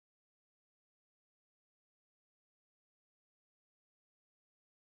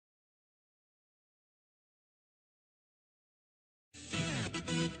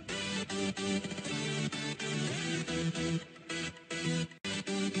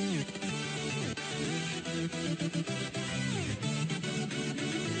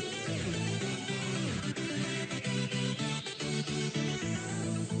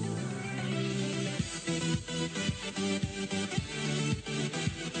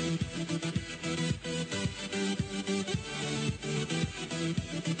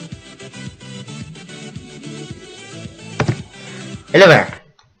Hello there.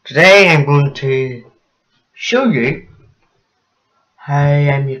 Today I'm going to show you how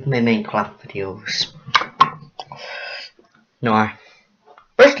I make my Minecraft videos. Now,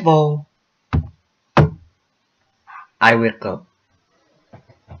 first of all, I wake up.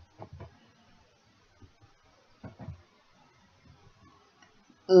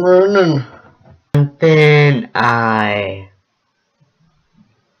 Running. And then I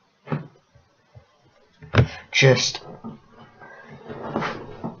just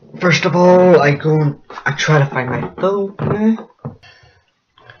first of all, I try to find my phone.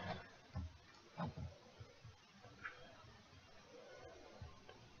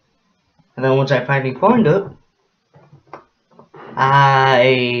 And then once I finally find it,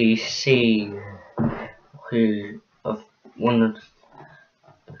 I see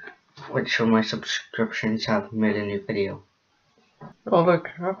which of my subscriptions have made a new video. Oh look,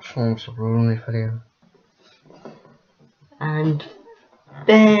 that's almost a new video. And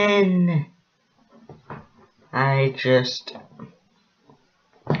then I just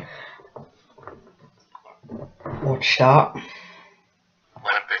watch that.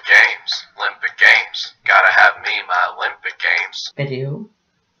 Olympic Games. Gotta have me my Olympic Games. Video.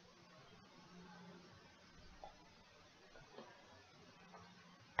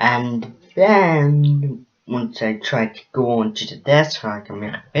 And then once I try to go onto the desk where I can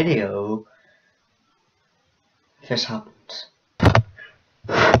make a video, this happens.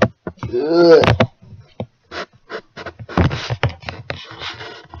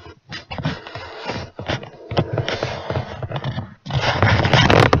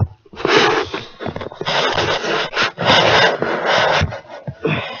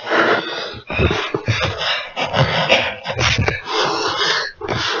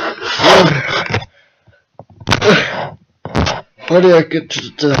 How do I get to the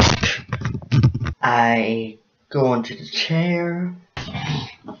desk? I go onto the chair.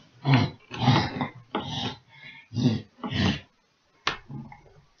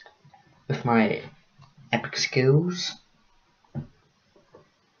 With my epic skills.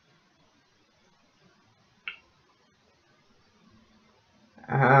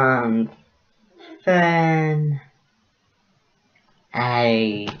 And then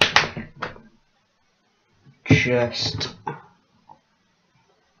I just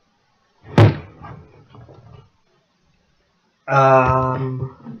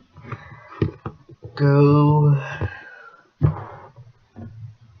go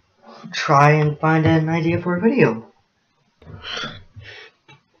try and find an idea for a video.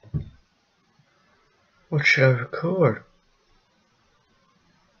 What should I record?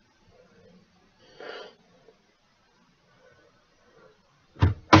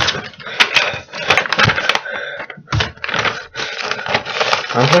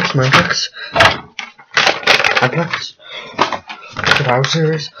 Complex,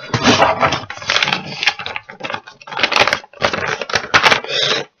 browsers.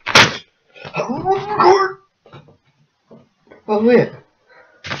 Oh wait,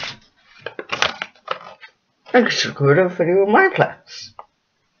 I could record a video of my class.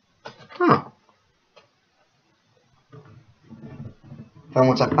 Huh. Then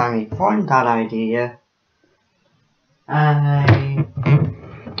once I finally find that idea, I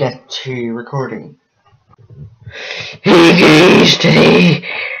get to recording. Hey guys, today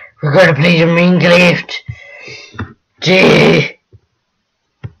we're gonna play the Minecraft.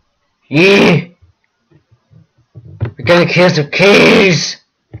 Yeah, we're gonna kill some keys.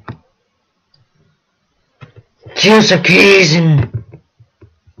 Kill some keys and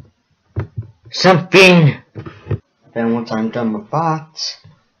something. Then once I'm done with that,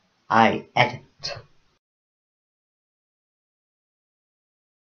 I edit.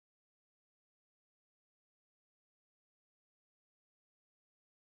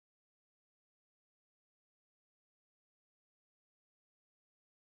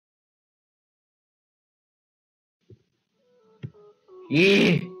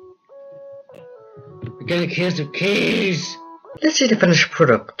 Yeah, we're gonna kill some keys. Let's see the finished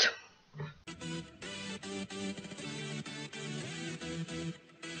product.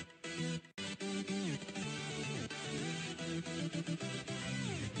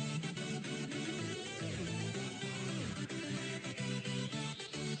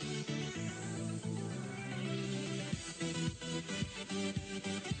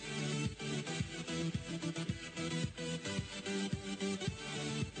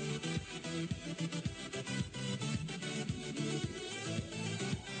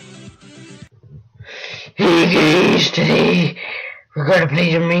 Hey guys, today we're gonna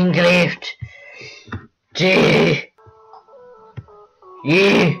play the Minecraft.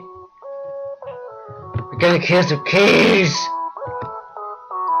 Yeah, we're gonna kill some keys.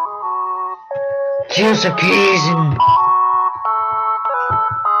 Tears of keys and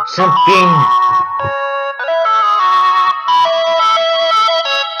something